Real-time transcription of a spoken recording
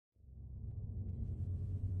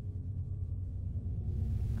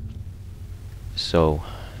So,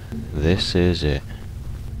 this is it.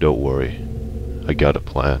 Don't worry, I got a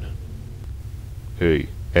plan. Hey,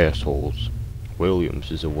 assholes.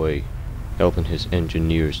 Williams is away, helping his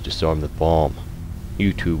engineers disarm the bomb.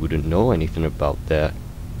 You two wouldn't know anything about that,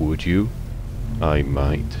 would you? I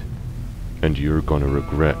might. And you're gonna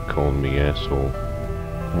regret calling me asshole.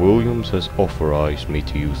 Williams has authorized me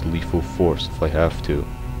to use lethal force if I have to.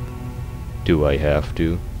 Do I have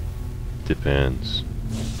to? Depends.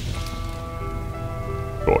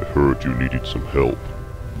 I heard you needed some help.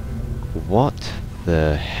 What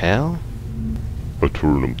the hell?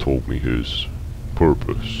 Aeternum told me his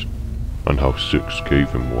purpose, and how Six gave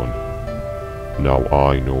him one. Now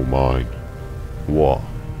I know mine. What?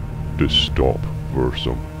 To stop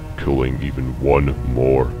Versum killing even one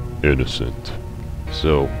more innocent.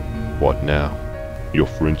 So, what now? Your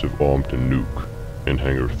friends have armed a nuke in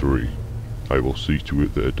Hangar 3. I will see to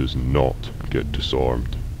it that it does not get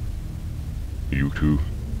disarmed. You two,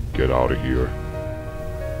 get out of here.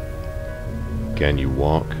 Can you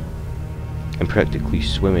walk? I'm practically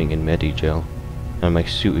swimming in Medigel, and my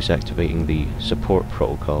suit is activating the support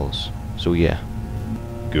protocols, so yeah.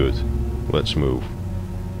 Good. Let's move.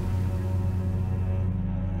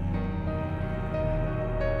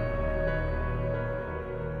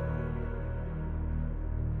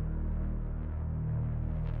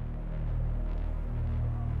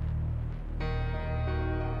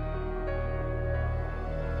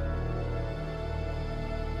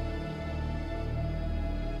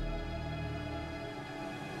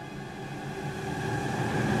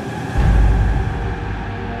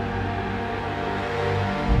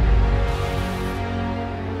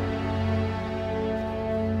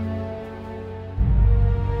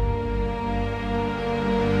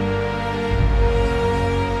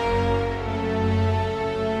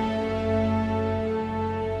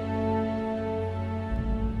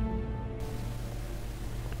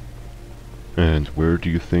 And where do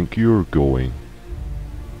you think you're going?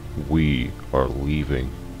 We are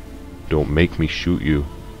leaving. Don't make me shoot you.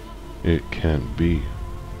 It can't be.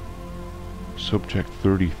 Subject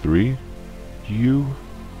 33? You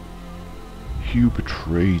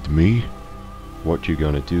betrayed me? What you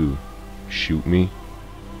gonna do? Shoot me?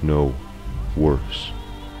 No. Worse.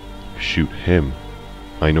 Shoot him.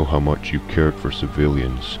 I know how much you cared for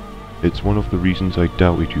civilians. It's one of the reasons I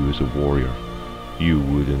doubted you as a warrior. You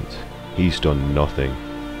wouldn't. He's done nothing.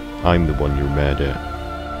 I'm the one you're mad at.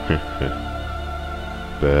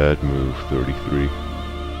 Bad move, 33.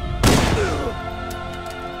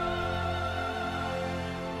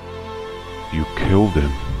 You killed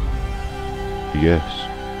him.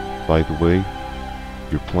 Yes. By the way,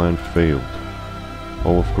 your plan failed.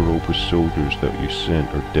 All of Koropa's soldiers that you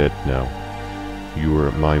sent are dead now. You are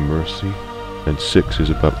at my mercy, and Six is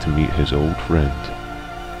about to meet his old friend.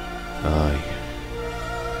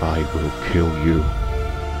 I will kill you.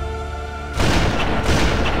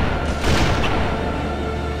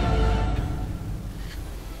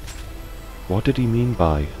 What did he mean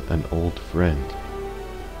by an old friend?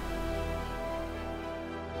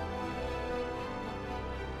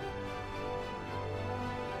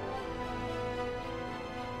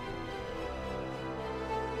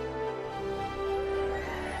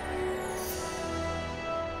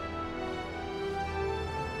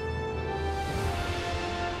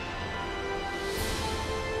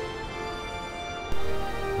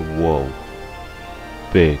 Whoa.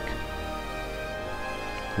 Big.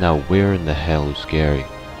 Now where in the hell is Garry?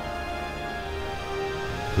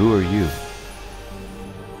 Who are you?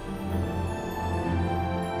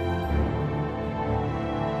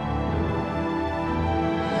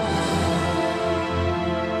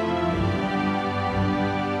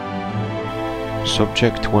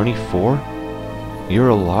 Subject 24? You're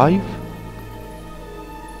alive?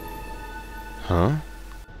 Huh?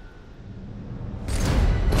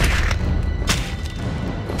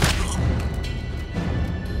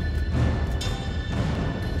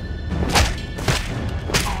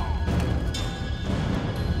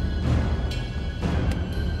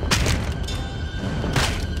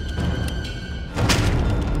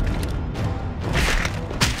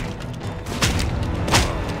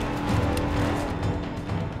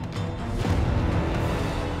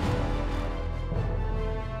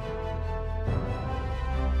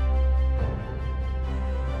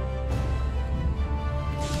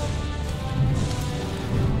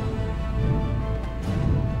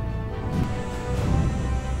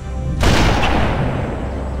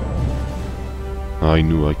 I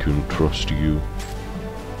knew I couldn't trust you.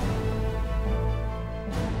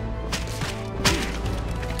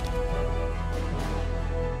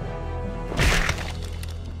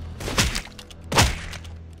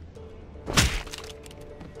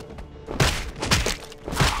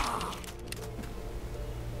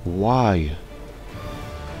 Why?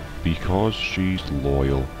 Because she's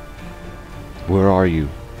loyal. Where are you?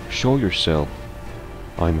 Show yourself.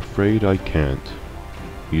 I'm afraid I can't.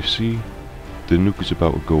 You see, the nuke is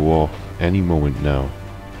about to go off any moment now,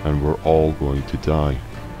 and we're all going to die.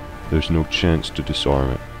 There's no chance to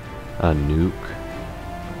disarm it. A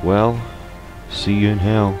nuke? Well, see you in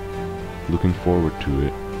hell. Looking forward to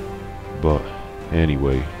it. But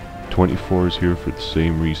anyway, 24 is here for the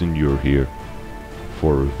same reason you're here.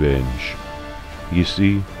 For revenge. You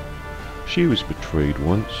see, she was betrayed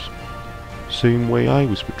once. Same way I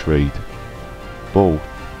was betrayed. Both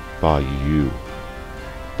by you.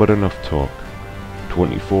 But enough talk.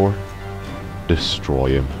 24,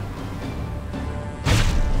 destroy him.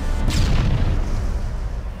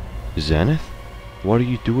 Zenith? What are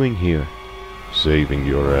you doing here? Saving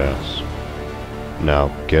your ass. Now,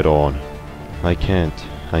 get on. I can't.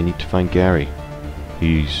 I need to find Garry.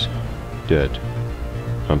 He's dead.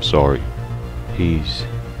 I'm sorry. He's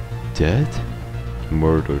dead?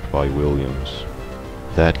 Murdered by Williams.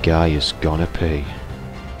 That guy is gonna pay.